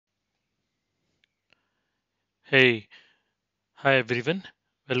Hey, hi everyone.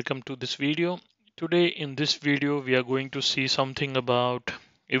 Welcome to this video. Today in this video we are going to see something about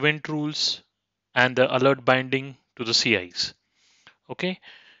event rules and the alert binding to the CIs. Okay?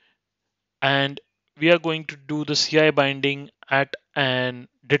 And we are going to do the CI binding at an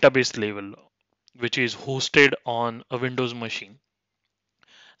database level which is hosted on a Windows machine.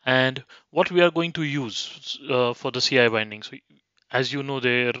 And what we are going to use for the CI binding. So as you know,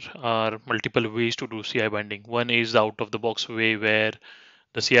 there are multiple ways to do CI binding. One is the out of the box way where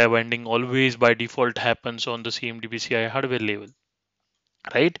the CI binding always by default happens on the CMDB CI hardware level,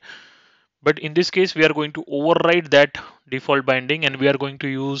 right? But in this case, we are going to override that default binding and we are going to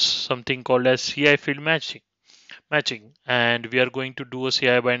use something called as CI field matching, and we are going to do a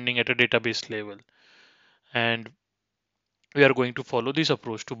CI binding at a database level. And we are going to follow this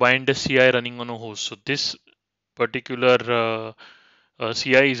approach to bind the CI running on a host. So this particular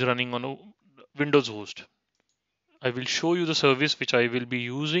CI is running on a Windows host. I will show you the service which I will be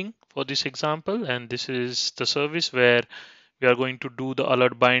using for this example, and this is the service where we are going to do the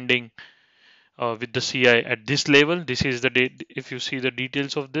alert binding with the CI at this level. This is the date. If you see the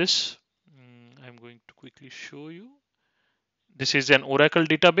details of this, I'm going to quickly show you. This is an Oracle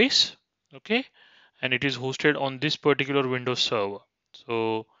database, okay, and it is hosted on this particular Windows server.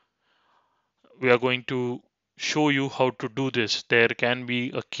 So we are going to show you how to do this. There can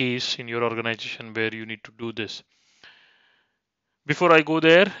be a case in your organization where you need to do this. Before I go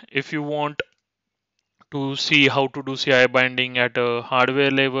there, if you want to see how to do CI binding at a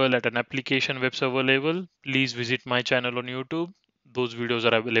hardware level, at an application web server level, please visit my channel on YouTube. Those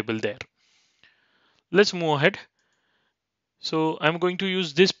videos are available there. Let's move ahead. So I'm going to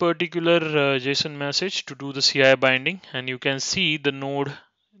use this particular JSON message to do the CI binding, and you can see the node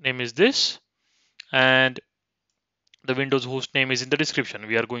name is this, and the Windows host name is in the description.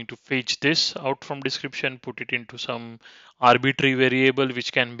 We are going to fetch this out from description, put it into some arbitrary variable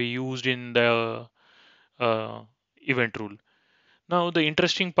which can be used in the uh, event rule. Now the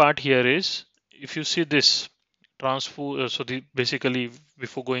interesting part here is if you see this transfer, basically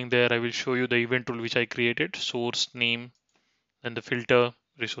before going there, I will show you the event rule which I created: source name, then the filter,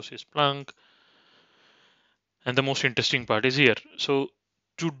 resources Splunk, and the most interesting part is here. So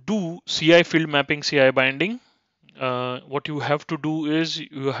to do CI field mapping, CI binding, what you have to do is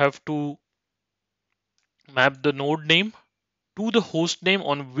you have to map the node name to the host name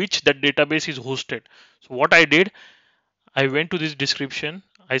on which that database is hosted. So what I did, I went to this description,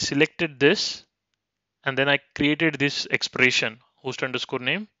 I selected this, and then I created this expression host underscore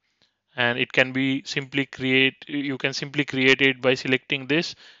name, and it can be simply create, you can simply create it by selecting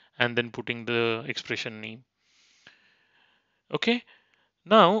this and then putting the expression name. Okay,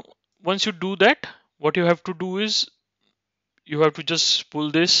 now once you do that, what you have to do is you have to just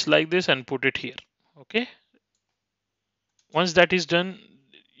pull this like this and put it here. Okay, once that is done,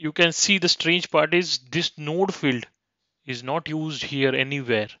 you can see the strange part is this node field is not used here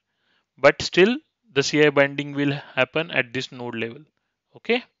anywhere, but still the CI binding will happen at this node level.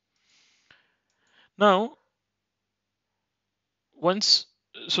 Okay, now once,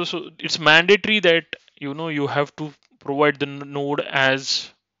 so it's mandatory that you have to provide the node as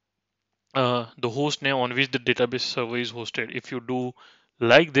the host name on which the database server is hosted. If you do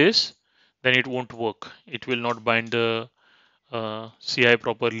like this, then it won't work. It will not bind the CI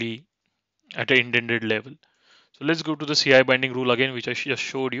properly at an intended level. So let's go to the CI binding rule again, which I just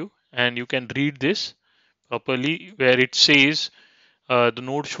showed you, and you can read this properly where it says the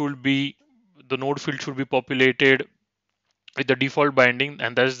node field should be populated with the default binding,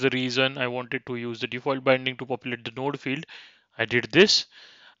 and that's the reason I wanted to use the default binding to populate the node field. I did this,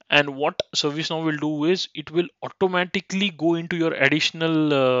 and what ServiceNow will do is it will automatically go into your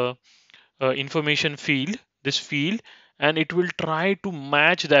additional information field, this field, and it will try to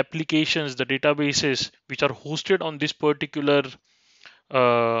match the applications, the databases which are hosted on this particular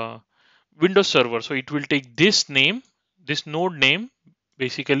uh, Windows server. So it will take this name, this node name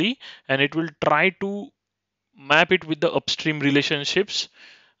basically, and it will try to map it with the upstream relationships,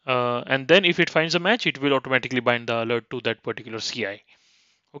 and then if it finds a match, it will automatically bind the alert to that particular CI.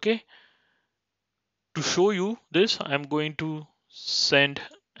 Okay, to show you this, I'm going to send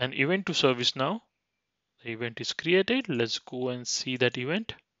an event to ServiceNow. The event is created. Let's go and see that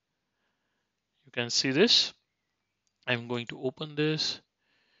event. You can see this. I'm going to open this,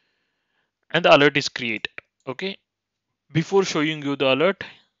 and the alert is created. Okay, before showing you the alert,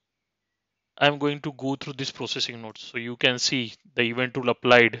 I'm going to go through this processing notes. So you can see the event rule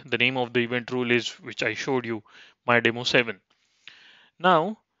applied. The name of the event rule is, which I showed you, my demo 7.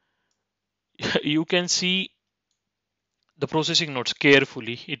 Now you can see the processing nodes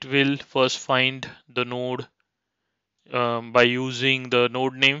carefully. It will first find the node by using the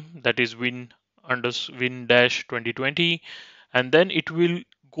node name, that is win dash 2020, and then it will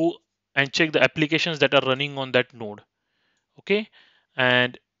go and check the applications that are running on that node. Okay,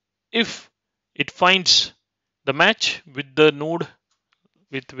 and if it finds the match with the node,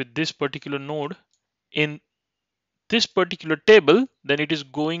 with this particular node in this particular table, then it is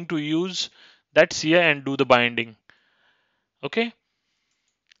going to use that CI and do the binding. Okay,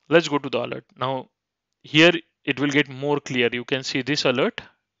 let's go to the alert. Now here it will get more clear. You can see this alert.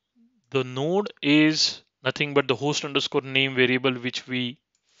 The node is nothing but the host underscore name variable which we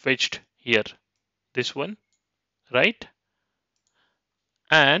fetched here. This one, right?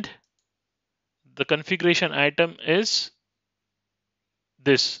 And the configuration item is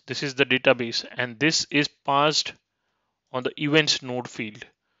this. This is the database, and this is passed on the events node field.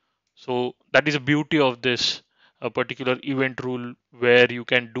 So that is the beauty of this a particular event rule, where you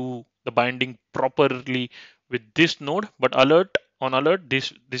can do the binding properly with this node. But alert, on alert,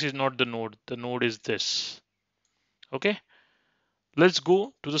 this is not the node. The node is this. Okay, let's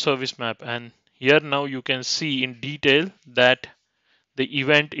go to the service map, and here now you can see in detail that the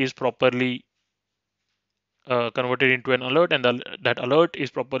event is properly converted into an alert, and that alert is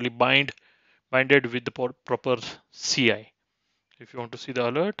properly binded with the proper CI. If you want to see the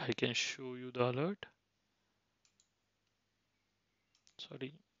alert, I can show you the alert.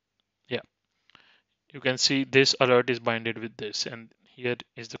 Sorry. Yeah, you can see this alert is binded with this, and here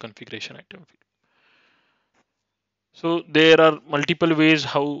is the configuration item. So there are multiple ways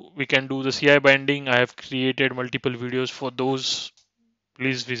how we can do the CI binding. I have created multiple videos for those.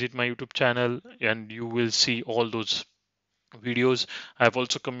 Please visit my YouTube channel and you will see all those videos. I have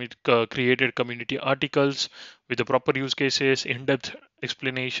also created community articles with the proper use cases, in-depth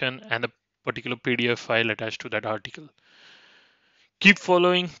explanation, and a particular PDF file attached to that article. Keep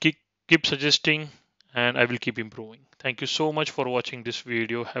following, keep suggesting, and I will keep improving. Thank you so much for watching this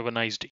video. Have a nice day.